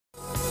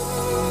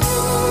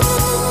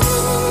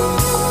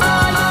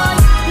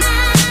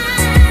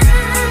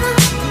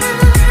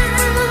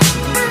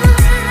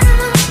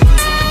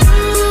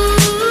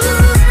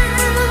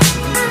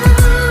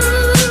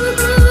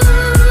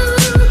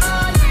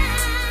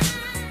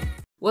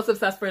What's up,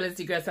 sarsaparillas? It's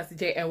your girl Sassy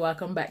J, and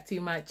welcome back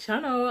to my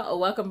channel.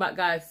 Welcome back,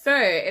 guys. So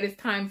it is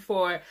time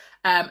for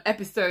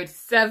episode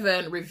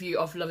 7 review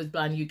of Love is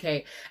Blind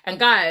UK. And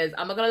guys,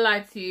 I'm not gonna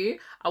lie to you,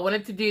 I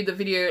wanted to do the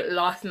video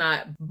last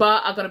night,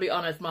 but I gotta be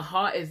honest, my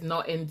heart is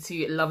not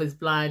into Love is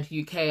Blind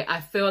UK.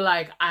 I feel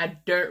like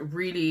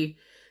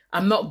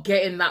I'm not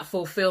getting that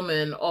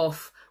fulfillment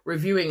of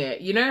reviewing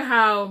it. You know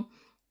how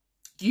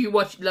you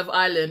watch Love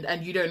Island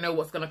and you don't know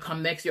what's going to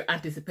come next, you're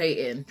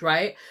anticipating,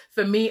 right?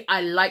 For me,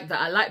 I like that.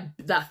 I like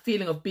that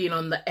feeling of being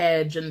on the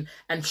edge and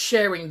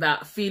sharing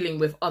that feeling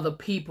with other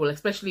people,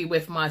 especially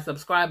with my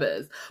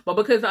subscribers. But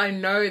because I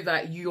know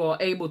that you are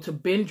able to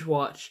binge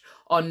watch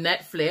on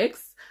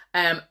Netflix,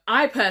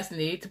 I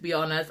personally, to be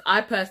honest,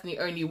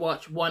 only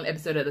watch one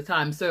episode at a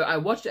time. So I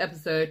watch the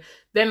episode,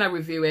 then I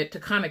review it to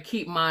kind of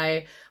keep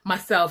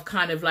myself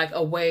kind of like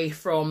away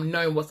from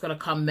knowing what's going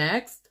to come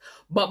next.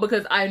 But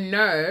because I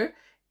know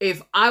if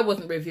I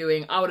wasn't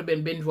reviewing, I would have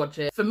been binge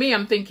watching. For me,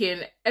 I'm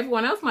thinking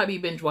everyone else might be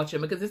binge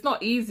watching because it's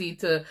not easy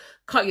to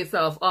cut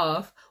yourself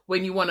off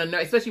when you want to know,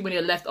 especially when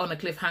you're left on a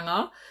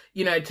cliffhanger,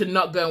 you know, to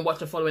not go and watch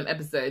the following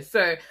episode.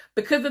 So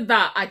because of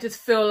that, I just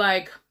feel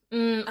like,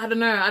 I don't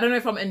know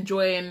if I'm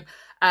enjoying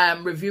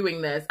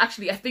reviewing this.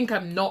 Actually, I think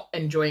I'm not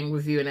enjoying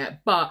reviewing it,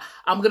 but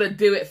I'm going to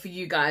do it for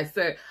you guys.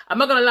 So I'm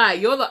not going to lie,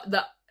 you're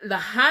the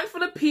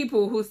handful of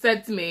people who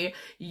said to me,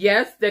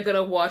 yes, they're going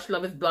to watch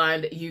Love is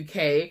Blind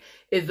UK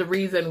is the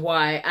reason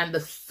why, and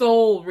the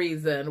sole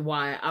reason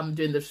why I'm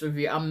doing this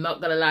review. I'm not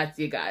going to lie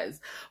to you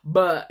guys.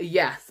 But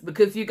yes,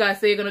 because you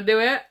guys say you're going to do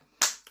it,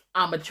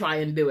 I'm going to try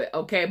and do it,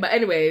 okay? But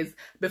anyways,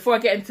 before I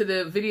get into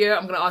the video,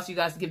 I'm going to ask you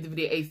guys to give the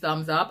video a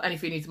thumbs up. And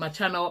if you're new to my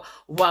channel,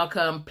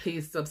 welcome,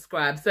 please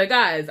subscribe. So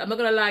guys, I'm not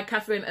going to lie,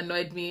 Catherine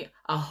annoyed me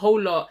a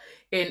whole lot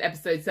in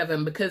episode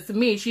 7 because to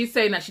me, she's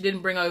saying that she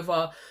didn't bring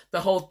over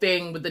the whole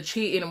thing with the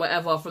cheating or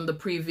whatever from the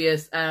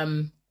previous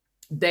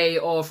day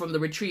or from the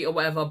retreat or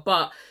whatever,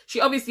 but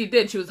she obviously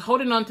did. She was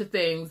holding on to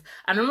things,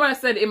 and remember I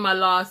said in my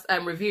last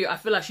review, I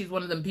feel like she's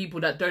one of them people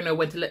that don't know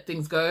when to let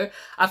things go.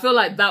 I feel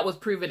like that was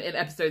proven in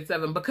episode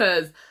 7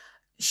 because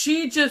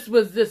she just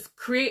was just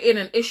creating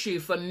an issue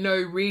for no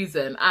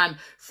reason, and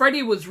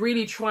Freddie was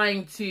really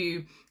trying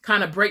to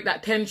kind of break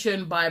that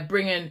tension by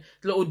bringing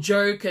little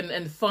joke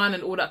and fun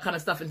and all that kind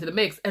of stuff into the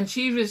mix, and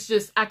she was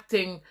just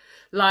acting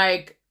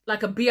like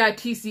a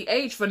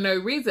bitch for no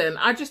reason.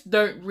 I just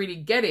don't really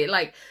get it.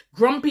 Like,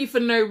 grumpy for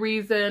no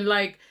reason.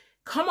 Like,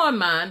 come on,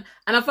 man.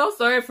 And I felt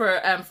sorry for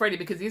Freddie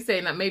because he's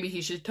saying that maybe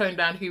he should tone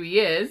down who he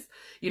is,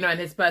 you know, and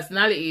his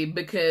personality,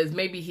 because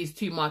maybe he's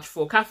too much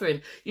for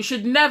Catherine. You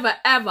should never,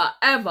 ever,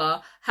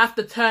 ever have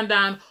to turn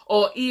down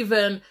or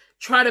even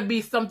try to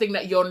be something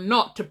that you're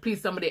not to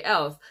please somebody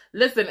else.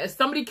 Listen, if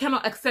somebody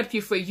cannot accept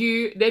you for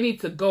you, they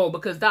need to go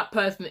because that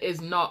person is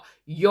not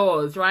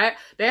yours, right?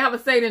 They have a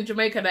saying in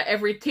Jamaica that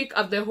every tick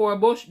of the whore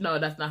bush, no,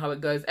 that's not how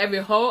it goes. Every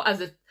hoe has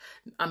its,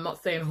 I'm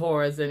not saying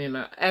whore as in, you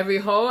know, every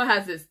hoe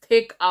has its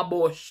tick a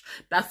bush.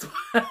 That's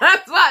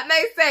what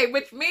they say,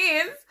 which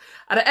means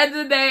at the end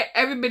of the day,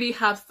 everybody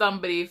has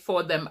somebody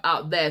for them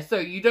out there. So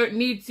you don't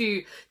need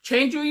to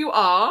change who you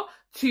are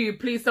to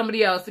please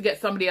somebody else, to get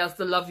somebody else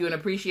to love you and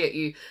appreciate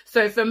you.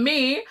 So for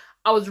me,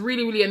 I was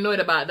really, really annoyed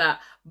about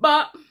that.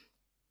 But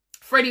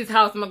Freddie's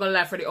house, I'm not gonna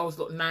lie, Freddie always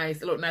looked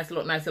nice. It looked nice, it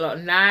looked nice, it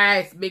looked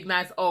nice. Big,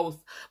 nice house.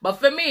 But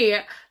for me,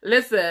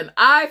 listen,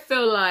 I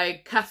feel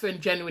like Catherine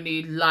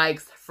genuinely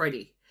likes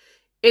Freddie.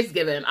 It's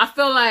given. I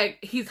feel like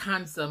he's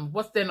handsome.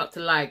 What's there not to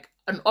like?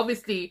 And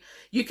obviously,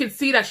 you can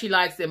see that she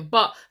likes him.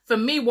 But for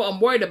me, what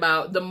I'm worried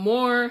about, the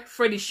more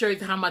Freddie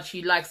shows how much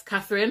he likes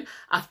Catherine,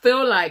 I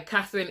feel like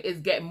Catherine is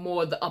getting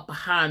more the upper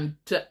hand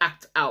to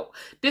act out.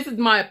 This is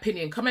my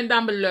opinion. Comment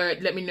down below,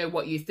 let me know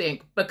what you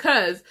think.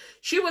 Because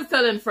she was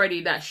telling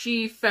Freddie that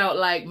she felt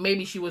like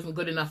maybe she wasn't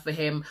good enough for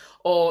him.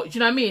 Or, do you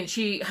know what I mean?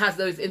 She has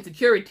those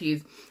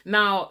insecurities.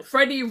 Now,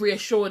 Freddie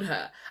reassured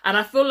her. And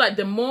I feel like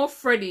the more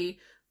Freddie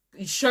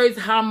shows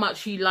how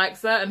much he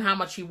likes her and how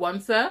much he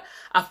wants her,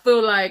 I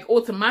feel like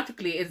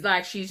automatically it's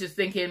like she's just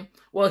thinking,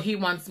 well, he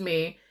wants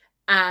me.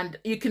 And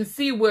you can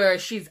see where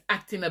she's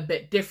acting a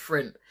bit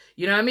different.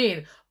 You know what I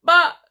mean?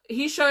 But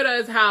he showed her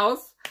his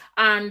house,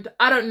 and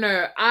I don't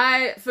know.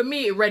 For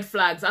me, red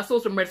flags. I saw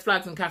some red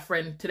flags in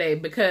Catherine today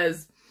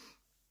because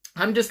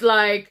I'm just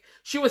like,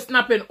 she was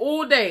snapping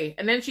all day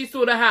and then she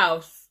saw the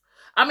house.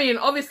 I mean,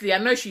 obviously, I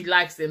know she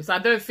likes him, so I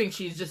don't think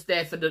she's just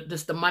there for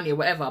just the money or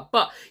whatever.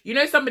 But, you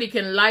know, somebody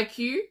can like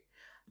you,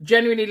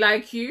 genuinely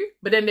like you,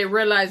 but then they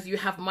realize you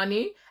have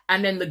money,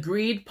 and then the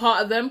greed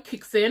part of them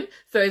kicks in.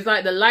 So it's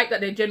like the like that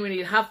they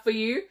genuinely have for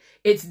you,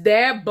 it's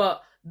there,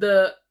 but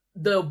the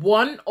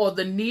want or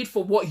the need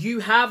for what you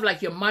have,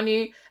 like your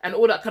money and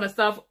all that kind of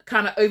stuff,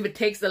 kind of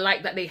overtakes the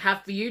like that they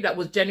have for you that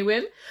was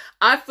genuine.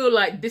 I feel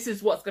like this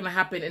is what's going to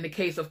happen in the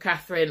case of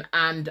Catherine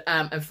and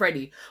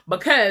Freddie.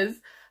 Because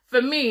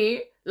for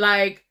me,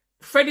 like,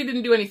 Freddie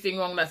didn't do anything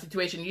wrong in that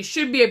situation. You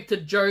should be able to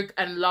joke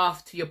and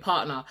laugh to your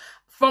partner.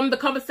 From the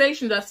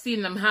conversations I've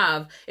seen them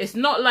have, it's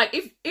not like,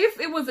 if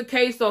it was a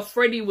case of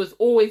Freddie was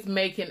always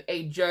making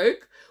a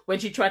joke when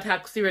she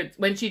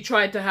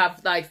tried to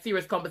have like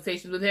serious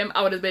conversations with him,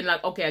 I would have been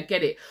like, okay, I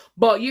get it.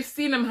 But you've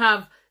seen him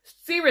have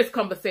serious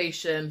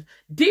conversations,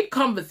 deep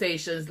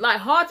conversations,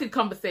 light-hearted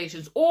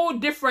conversations, all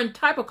different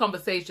type of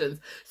conversations.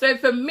 So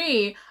for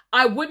me,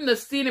 I wouldn't have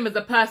seen him as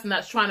a person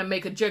that's trying to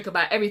make a joke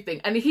about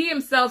everything. And he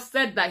himself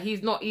said that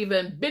he's not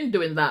even been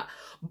doing that.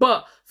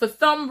 But for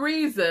some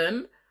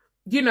reason,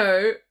 you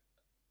know,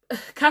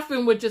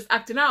 Catherine was just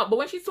acting out. But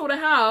when she saw the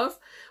house,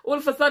 all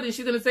of a sudden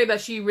she's going to say that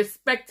she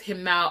respects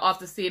him now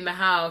after seeing the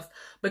house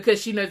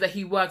because she knows that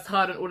he works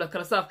hard and all that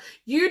kind of stuff.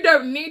 You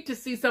don't need to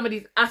see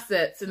somebody's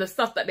assets and the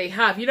stuff that they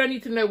have. You don't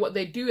need to know what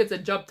they do as a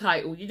job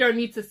title. You don't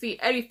need to see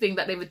anything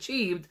that they've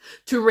achieved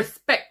to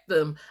respect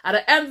them. At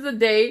the end of the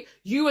day,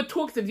 you were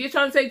talking to him. You're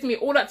trying to say to me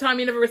all that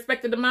time you never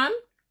respected the man?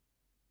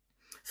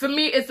 For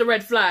me, it's a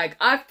red flag.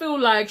 I feel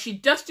like she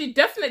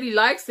definitely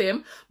likes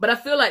him, but I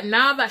feel like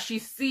now that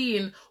she's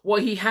seen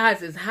what he has,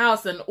 his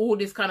house and all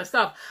this kind of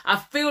stuff, I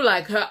feel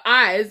like her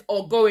eyes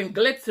are going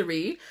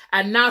glittery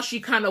and now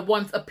she kind of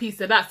wants a piece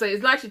of that. So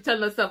it's like she's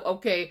telling herself,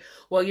 okay,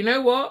 well, you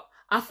know what?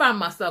 I found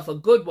myself a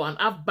good one.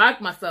 I've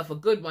bagged myself a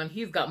good one.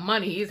 He's got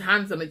money. He's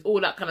handsome. It's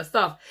all that kind of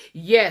stuff.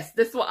 Yes,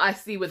 this is what I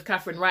see with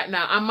Catherine right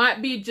now. I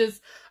might be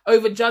just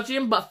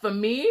overjudging, but for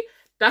me,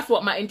 that's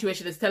what my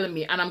intuition is telling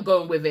me, and I'm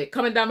going with it.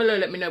 Comment down below,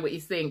 let me know what you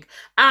think.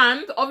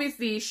 And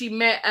obviously, she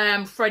met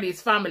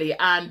Freddie's family,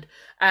 and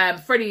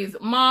Freddie's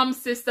mom,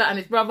 sister, and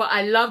his brother.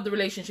 I love the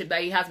relationship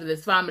that he has with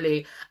his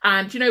family.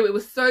 And, you know, it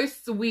was so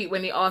sweet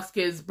when he asked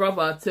his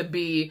brother to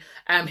be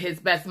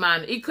his best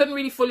man. He couldn't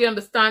really fully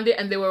understand it,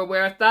 and they were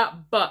aware of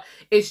that. But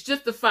it's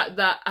just the fact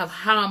that of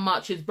how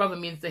much his brother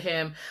means to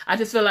him. I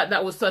just feel like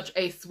that was such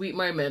a sweet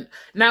moment.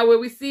 Now, where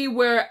we see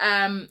where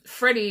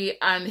Freddie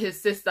and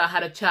his sister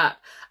had a chat,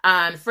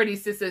 and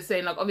Freddie's sister is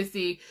saying, like,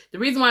 obviously, the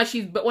reason why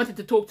she wanted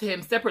to talk to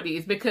him separately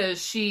is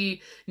because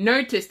she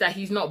noticed that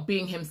he's not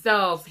being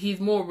himself. He's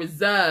more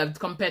reserved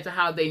compared to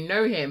how they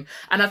know him.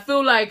 And I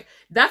feel like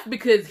that's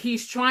because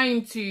he's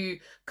trying to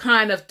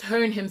kind of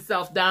tone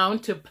himself down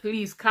to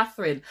please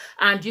Catherine.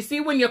 And you see,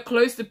 when you're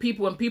close to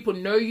people and people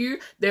know you,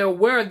 they're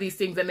aware of these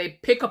things and they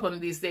pick up on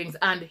these things.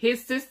 And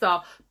his sister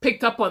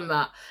picked up on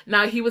that.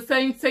 Now, he was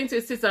saying to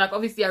his sister, like,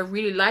 obviously, I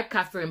really like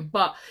Catherine,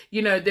 but,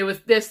 you know,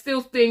 there's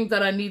still things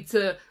that I need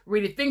to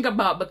really think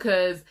about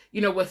because,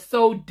 you know, we're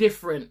so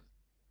different.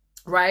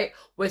 Right?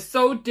 We're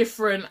so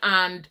different,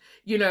 and,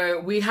 you know,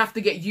 we have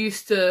to get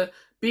used to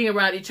being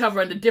around each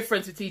other and the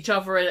difference with each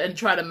other and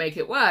try to make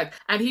it work.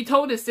 And he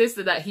told his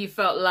sister that he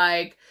felt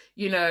like,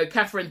 you know,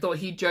 Catherine thought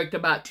he joked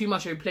about too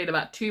much or he played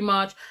about too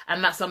much,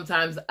 and that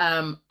sometimes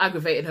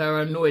aggravated her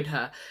or annoyed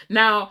her.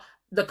 Now,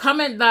 the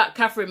comment that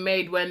Catherine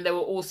made when they were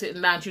all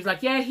sitting down, she was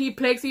like, yeah, he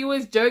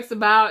always jokes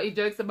about,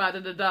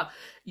 da-da-da.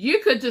 You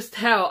could just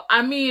tell.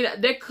 I mean,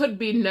 there could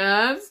be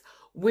nerves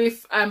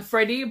with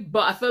Freddie,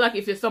 but I feel like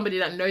if you're somebody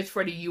that knows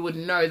Freddie, you would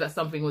know that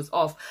something was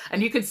off,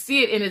 and you could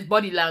see it in his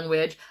body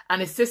language, and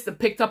his sister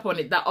picked up on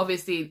it that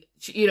obviously,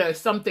 you know,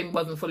 something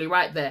wasn't fully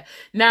right there.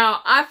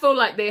 Now, I feel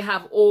like they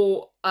have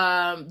all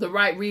the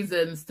right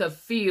reasons to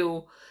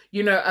feel,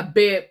 you know, a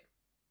bit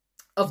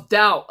of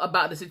doubt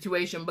about the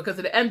situation, because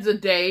at the end of the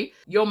day,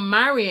 you're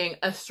marrying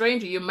a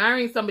stranger. You're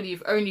marrying somebody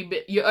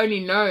you've only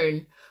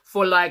known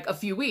for like a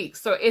few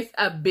weeks, so it's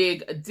a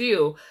big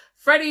deal.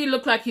 Freddie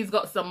looked like he's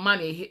got some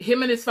money.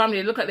 Him and his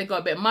family look like they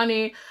got a bit of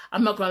money.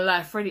 I'm not gonna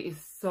lie, Freddie is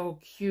so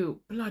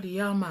cute. Bloody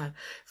hell, man.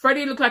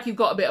 Freddie looked like he's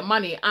got a bit of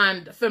money.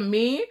 And for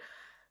me,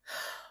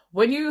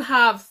 when you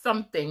have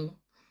something,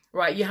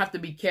 right, you have to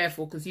be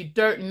careful because you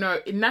don't know.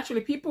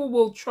 Naturally, people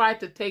will try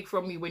to take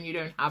from you when you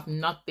don't have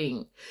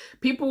nothing.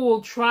 People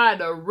will try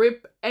to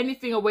rip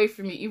anything away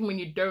from you even when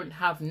you don't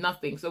have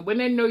nothing. So when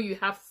they know you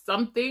have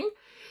something,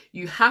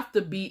 you have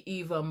to be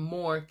even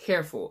more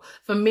careful.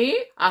 For me,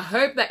 I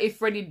hope that if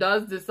Freddie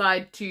does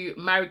decide to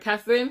marry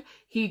Catherine,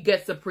 he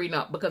gets a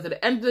prenup, because at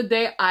the end of the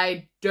day,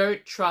 I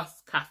don't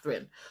trust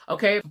Catherine.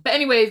 Okay? But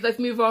anyways, let's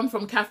move on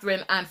from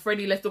Catherine and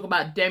Freddie. Let's talk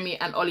about Demi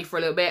and Ollie for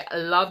a little bit. I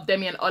love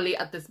Demi and Ollie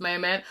at this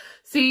moment.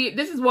 See,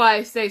 this is why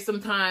I say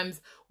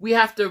sometimes we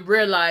have to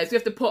realize, we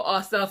have to put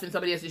ourselves in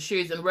somebody else's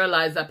shoes and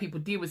realize that people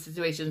deal with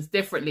situations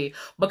differently.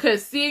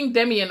 Because seeing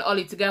Demi and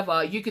Ollie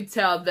together, you could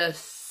tell they're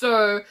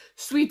so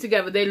sweet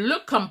together. They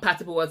look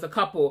compatible as a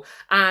couple.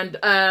 And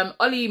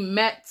Ollie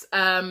met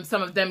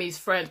some of Demi's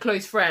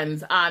close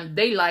friends, and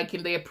they like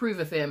him, they approve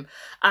of him.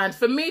 And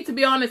for me, to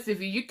be honest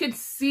with you, you can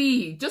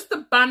see just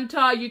the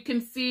banter, you can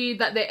see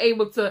that they're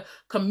able to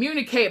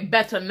communicate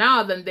better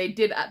now than they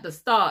did at the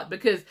start,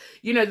 because,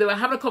 you know, they were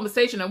having a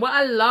conversation. And what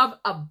I love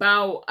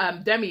about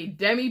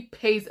Demi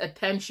pays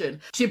attention.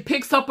 She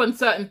picks up on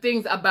certain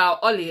things about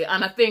Ollie,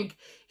 and I think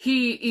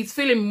he's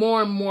feeling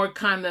more and more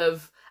kind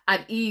of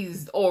at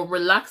ease or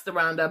relaxed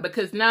around her,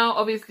 because now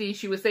obviously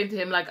she was saying to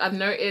him, like, I've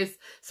noticed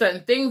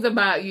certain things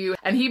about you,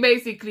 and he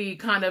basically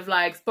kind of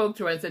like spoke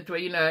to her and said to her,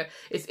 you know,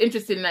 it's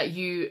interesting that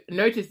you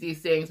notice these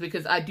things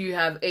because I do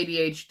have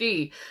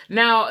ADHD.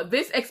 Now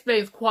this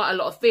explains quite a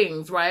lot of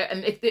things, right?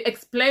 And it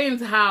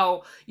explains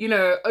how, you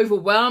know,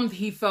 overwhelmed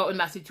he felt in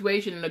that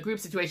situation, in a group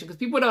situation, because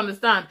people don't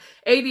understand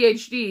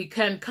ADHD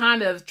can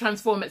kind of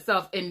transform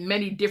itself in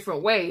many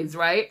different ways,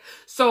 right?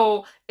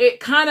 So it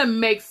kind of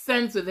makes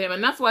sense with him.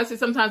 And that's why I say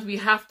sometimes we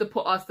have to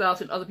put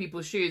ourselves in other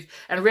people's shoes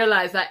and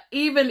realize that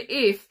even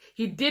if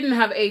he didn't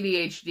have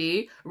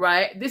ADHD,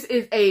 right, this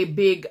is a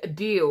big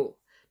deal.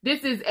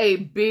 This is a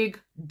big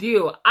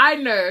deal. I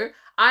know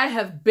I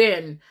have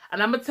been,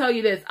 and I'm going to tell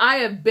you this, I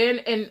have been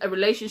in a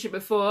relationship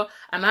before,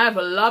 and I have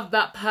loved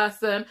that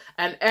person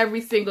and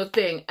every single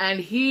thing. And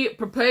he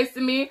proposed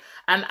to me,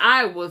 and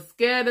I was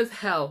scared as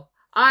hell.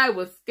 I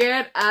was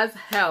scared as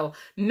hell.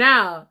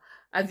 Now,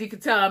 as you can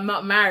tell, I'm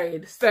not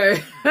married. So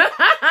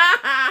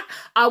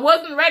I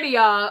wasn't ready,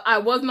 y'all. I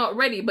was not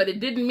ready, but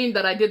it didn't mean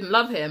that I didn't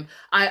love him.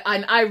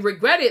 I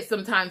regret it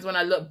sometimes when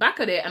I look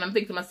back at it, and I'm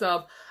thinking to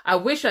myself, I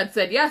wish I'd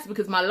said yes,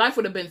 because my life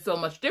would have been so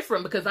much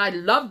different, because I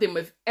loved him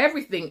with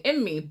everything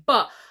in me.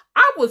 But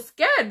I was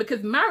scared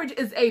because marriage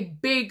is a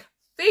big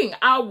thing.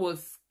 I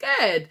was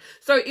scared.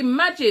 So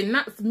imagine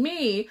that's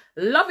me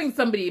loving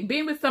somebody,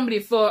 being with somebody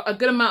for a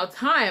good amount of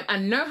time,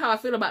 and know how I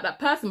feel about that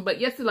person,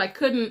 but yet still I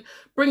couldn't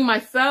bring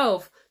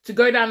myself to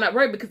go down that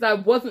road because I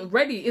wasn't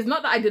ready. It's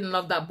not that I didn't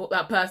love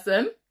that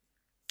person.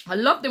 I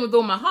loved him with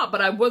all my heart,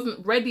 but I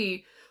wasn't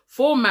ready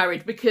for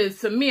marriage, because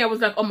for me, I was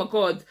like, oh my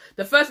God,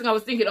 the first thing I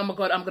was thinking, oh my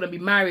God, I'm going to be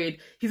married.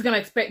 He's going to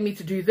expect me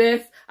to do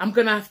this. I'm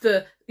going to have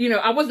to, you know,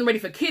 I wasn't ready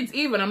for kids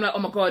even. I'm like, oh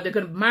my God, they're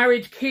going to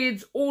marriage,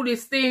 kids, all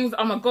these things.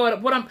 Oh my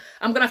God, what I'm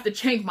going to have to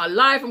change my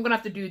life. I'm going to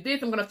have to do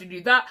this. I'm going to have to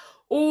do that.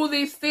 All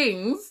these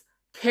things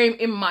came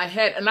in my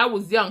head, and I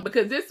was young,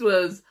 because this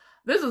was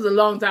a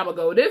long time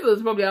ago. This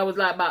was probably, I was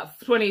like about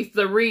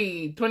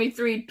 23,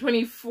 22,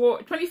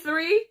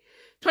 23,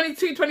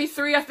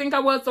 I think I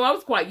was. So I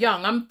was quite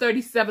young. I'm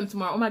 37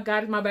 tomorrow. Oh my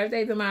God, it's my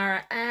birthday tomorrow.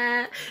 It's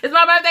my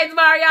birthday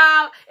tomorrow,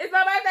 y'all. It's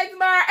my birthday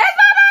tomorrow. It's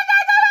my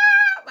birthday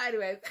tomorrow. But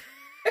anyways.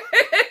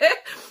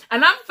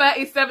 And I'm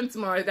 37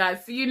 tomorrow,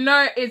 guys. So you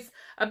know it's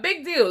a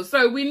big deal.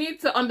 So we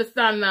need to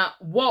understand that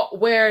what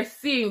we're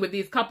seeing with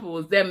these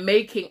couples, they're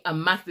making a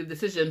massive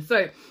decision.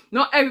 So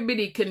not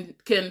everybody can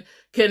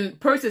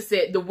process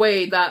it the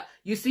way that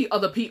you see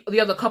the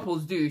other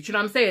couples do. Do you know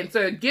what I'm saying?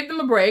 So give them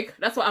a break.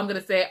 That's what I'm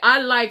going to say. I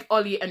like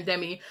Ollie and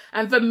Demi.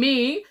 And for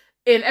me,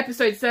 in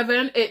episode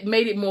 7, it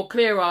made it more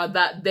clearer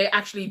that they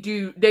actually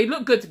they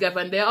look good together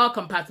and they are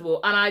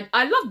compatible. And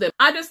I love them.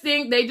 I just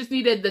think they just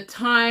needed the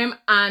time,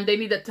 and they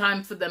needed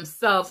time for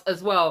themselves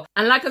as well.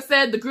 And like I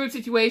said, the group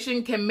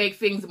situation can make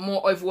things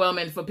more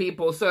overwhelming for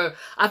people. So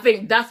I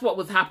think that's what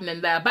was happening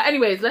there. But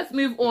anyways, let's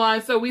move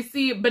on. So we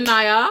see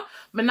Benaya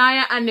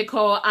and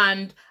Nicole,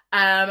 and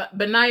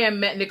Benaya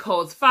met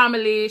Nicole's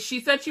family. She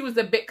said she was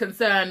a bit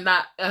concerned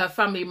that her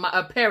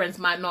parents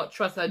might not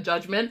trust her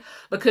judgment,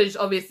 because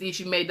obviously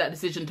she made that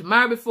decision to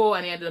marry before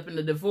and he ended up in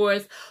a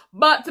divorce.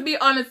 But to be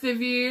honest with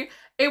you,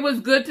 it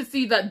was good to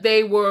see that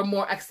they were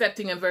more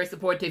accepting and very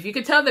supportive. You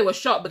could tell they were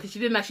shocked, because she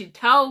didn't actually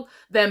tell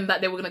them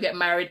that they were going to get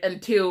married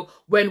until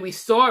when we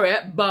saw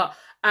it. But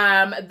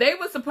they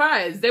were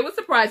surprised. They were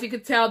surprised. You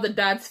could tell the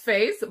dad's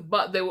face,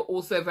 but they were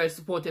also very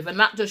supportive. And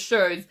that just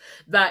shows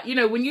that, you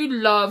know, when you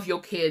love your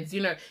kids,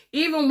 you know,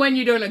 even when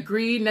you don't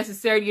agree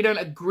necessarily, you don't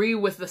agree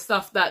with the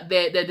stuff that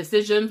their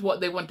decisions,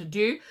 what they want to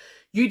do,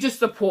 you just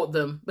support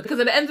them. Because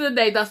at the end of the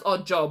day, that's our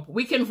job.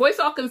 We can voice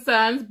our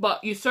concerns,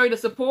 but you show the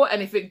support.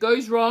 And if it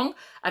goes wrong,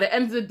 at the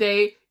end of the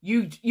day,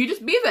 you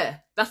just be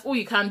there. That's all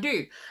you can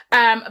do.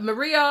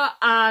 Maria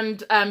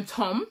and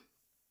Tom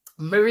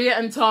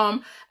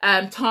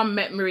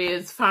met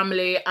Maria's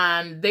family,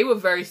 and they were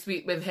very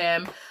sweet with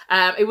him.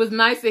 It was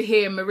nice to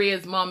hear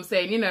Maria's mom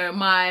saying, you know,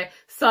 my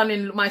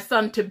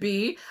son to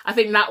be. I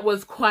think that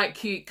was quite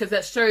cute, because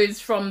that shows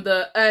from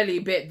the early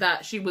bit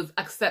that she was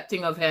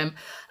accepting of him.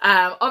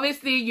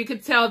 Obviously you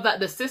could tell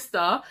that the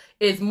sister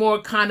is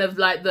more kind of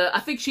like I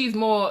think she's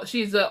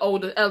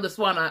the eldest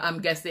one, I'm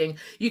guessing.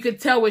 You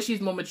could tell where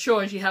she's more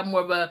mature, and she had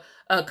more of a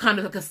kind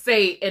of like a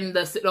say in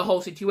the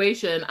whole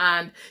situation,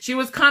 and she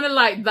was kind of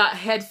like that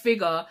head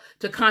figure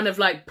to kind of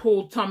like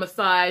pull Tom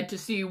aside to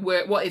see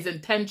what his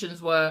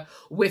intentions were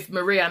with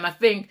Maria. And I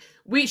think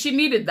she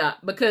needed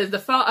that, because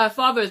her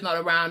father is not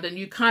around, and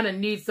you kind of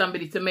need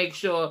somebody to make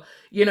sure,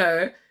 you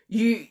know,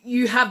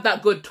 you have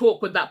that good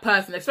talk with that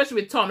person,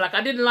 especially with Tom. Like,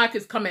 I didn't like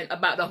his comment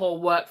about the whole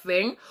work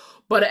thing,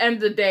 but at the end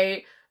of the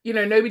day, you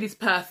know, nobody's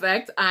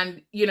perfect.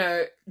 And, you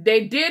know,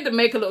 they did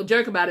make a little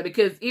joke about it,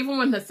 because even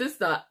when her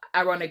sister,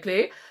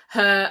 ironically,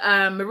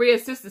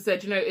 Maria's sister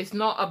said, you know,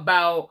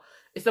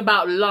 it's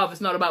about love.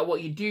 It's not about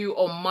what you do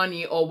or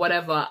money or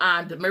whatever.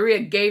 And Maria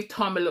gave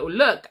Tom a little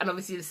look, and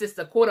obviously the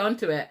sister caught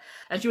onto it,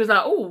 and she was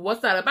like, oh, what's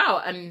that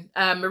about? And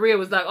Maria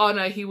was like, oh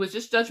no, he was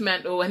just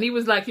judgmental. And he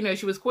was like, you know,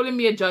 she was calling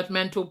me a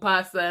judgmental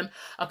person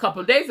a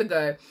couple of days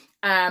ago.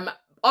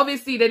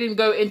 Obviously, they didn't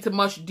go into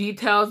much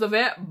details of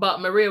it,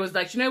 but Maria was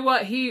like, you know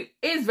what? He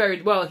was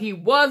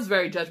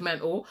very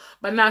judgmental,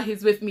 but now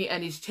he's with me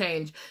and he's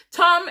changed.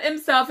 Tom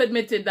himself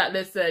admitted that,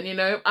 listen, you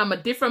know, I'm a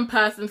different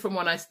person from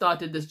when I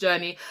started this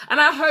journey. And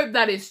I hope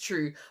that is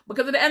true,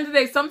 because at the end of the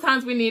day,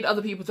 sometimes we need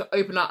other people to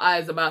open our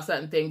eyes about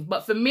certain things.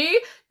 But for me,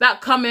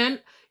 that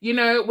comment, you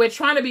know, we're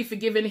trying to be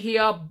forgiving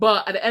here,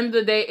 but at the end of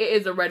the day,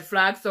 it is a red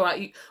flag. So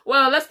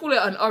let's call it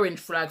an orange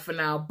flag for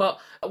now,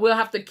 but we'll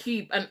have to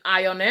keep an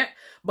eye on it,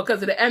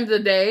 because at the end of the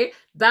day,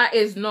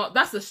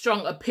 that's a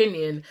strong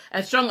opinion,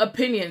 and strong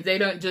opinions, they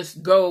don't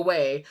just go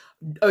away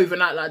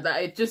overnight like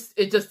that. It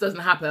just doesn't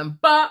happen.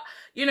 But,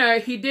 you know,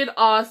 he did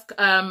ask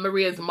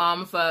Maria's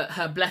mom for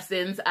her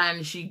blessings,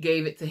 and she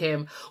gave it to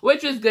him,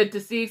 which was good to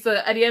see. So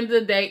at the end of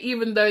the day,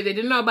 even though they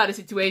didn't know about the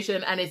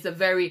situation, and it's a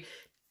very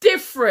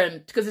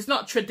different, because it's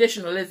not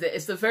traditional, is it?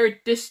 It's a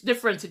very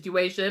different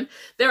situation.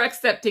 They're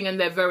accepting and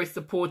they're very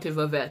supportive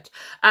of it.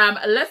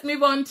 Let's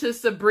move on to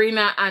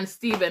Sabrina and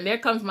Steven. There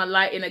comes my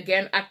lighting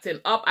again, acting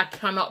up. I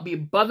cannot be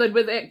bothered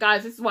with it,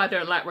 guys. This is why I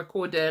don't like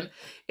recording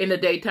in the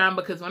daytime,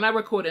 because when I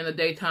record in the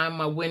daytime,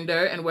 my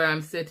window and where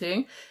I'm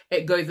sitting,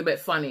 it goes a bit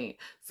funny.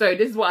 So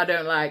this is what I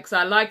don't like. So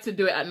I like to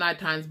do it at night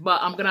times,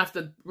 but I'm going to have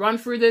to run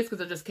through this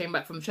because I just came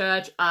back from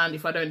church. And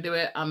if I don't do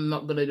it, I'm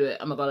not going to do it.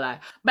 I'm not going to lie.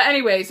 But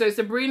anyway, so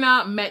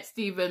Sabrina met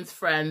Steven's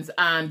friends,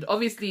 and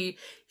obviously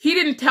he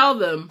didn't tell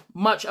them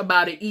much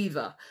about it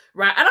either,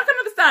 right? And I can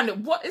understand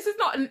it. This is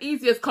not an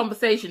easiest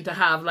conversation to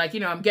have. Like, you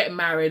know, I'm getting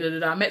married,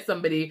 I met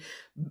somebody.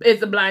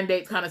 It's a blind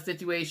date kind of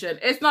situation.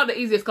 It's not the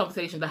easiest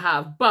conversation to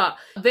have, but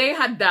they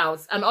had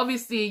doubts, and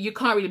obviously you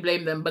can't really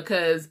blame them,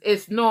 because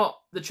it's not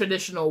the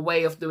traditional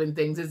way of doing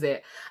things, is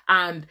it?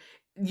 And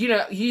you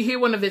know, you hear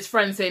one of his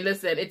friends say,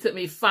 listen, it took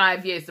me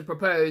 5 years to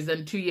propose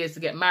and 2 years to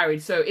get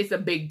married, so it's a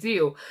big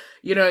deal,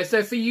 you know.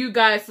 So for you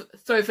guys,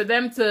 so for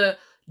them to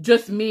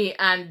just me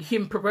and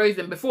him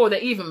proposing before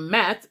they even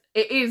met,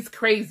 it is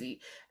crazy.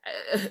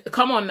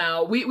 Come on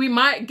now, we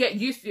might get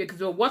used to it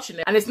because we're watching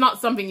it, and it's not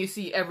something you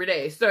see every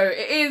day. So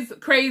it is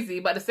crazy,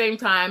 but at the same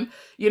time,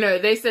 you know,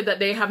 they said that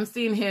they haven't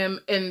seen him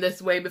in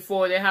this way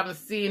before. They haven't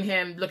seen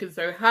him looking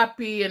so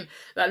happy and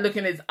that look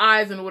in his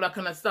eyes and all that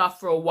kind of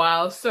stuff for a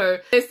while. So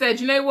they said,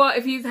 you know what,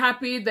 if he's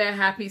happy, they're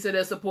happy, so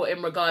they'll support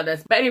him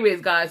regardless. But anyways,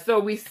 guys, so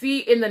we see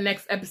in the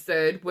next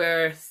episode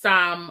where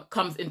Sam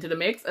comes into the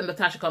mix and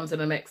Natasha comes in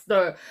the mix.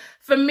 So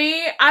for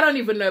me, I don't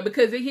even know,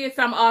 because you hear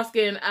Sam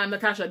asking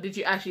Natasha, did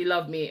you actually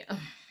love me?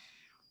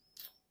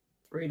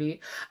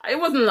 Really, it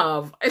wasn't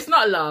love. It's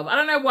not love. I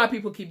don't know why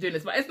people keep doing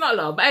this, but it's not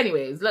love. But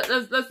anyways,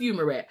 let's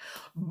humor it.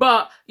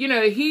 But you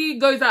know, he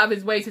goes out of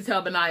his way to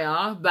tell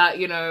Benaya that,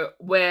 you know,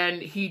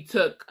 when he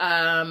took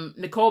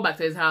Nicole back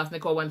to his house,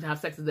 Nicole wanted to have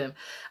sex with him.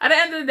 At the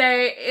end of the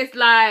day, it's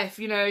life.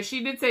 You know,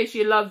 she did say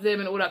she loves him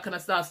and all that kind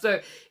of stuff.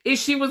 So if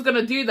she was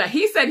gonna do that,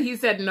 he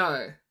said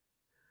no.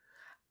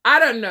 I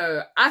don't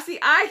know.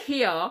 I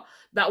hear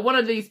that one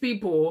of these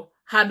people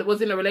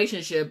was in a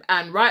relationship,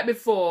 and right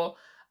before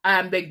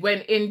they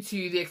went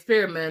into the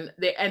experiment,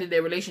 they ended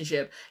their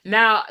relationship.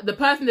 Now, the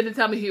person didn't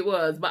tell me who it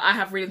was, but I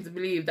have reason to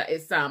believe that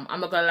it's Sam.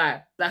 I'm not gonna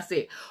lie. That's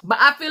it. But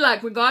I feel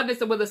like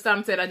regardless of whether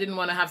Sam said I didn't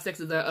want to have sex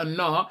with her or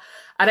not,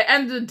 at the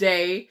end of the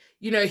day,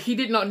 you know, he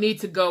did not need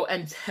to go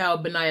and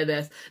tell Benaya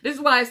this. This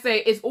is why I say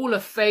it's all a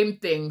fame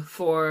thing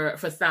for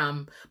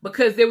Sam,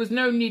 because there was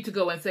no need to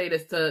go and say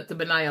this to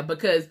Benaya,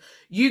 because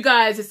you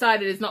guys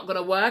decided it's not going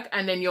to work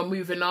and then you're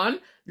moving on.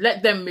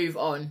 Let them move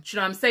on. You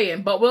know what I'm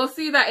saying? But we'll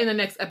see that in the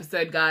next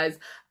episode, guys.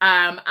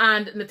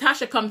 And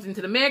Natasha comes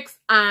into the mix,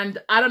 and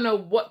I don't know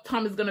what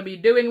Tom is going to be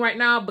doing right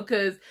now,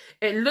 because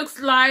it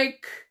looks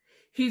like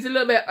he's a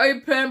little bit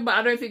open, but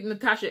I don't think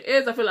Natasha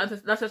is. I feel like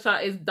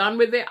Natasha is done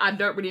with it. I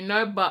don't really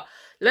know, but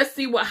let's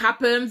see what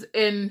happens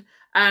in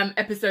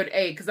episode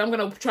 8, because I'm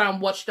going to try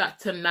and watch that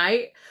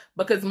tonight,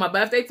 because it's my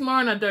birthday tomorrow,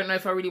 and I don't know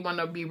if I really want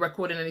to be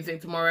recording anything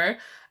tomorrow.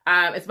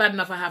 It's bad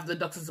enough I have the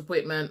doctor's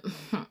appointment.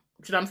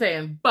 You know what I'm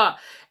saying? But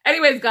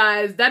anyways,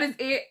 guys, that is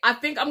it. I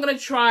think I'm going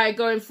to try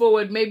going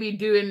forward, maybe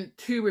doing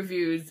 2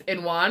 reviews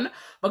in one,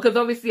 because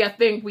obviously I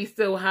think we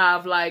still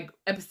have like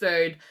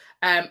episode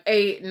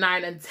 8,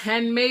 9, and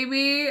 10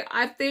 maybe.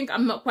 I think,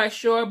 I'm not quite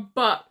sure,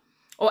 but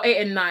or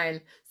 8 and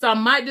 9. So I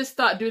might just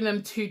start doing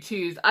them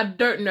 2-2s. I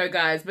don't know,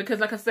 guys,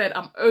 because like I said,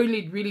 I'm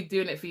only really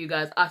doing it for you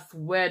guys. I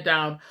swear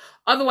down.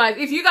 Otherwise,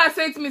 if you guys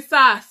say to me,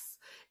 Sass,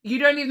 you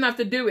don't even have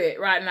to do it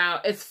right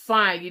now. It's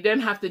fine. You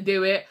don't have to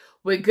do it.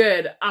 We're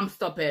good. I'm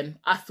stopping.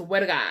 I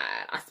swear to God.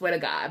 I swear to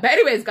God. But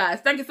anyways, guys,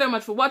 thank you so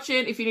much for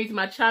watching. If you're new to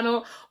my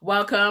channel,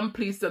 welcome.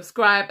 Please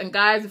subscribe. And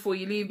guys, before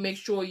you leave, make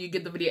sure you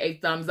give the video a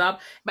thumbs up.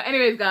 But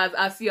anyways, guys,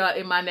 I'll see y'all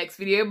in my next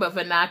video. But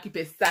for now, keep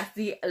it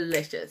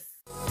sassy-licious.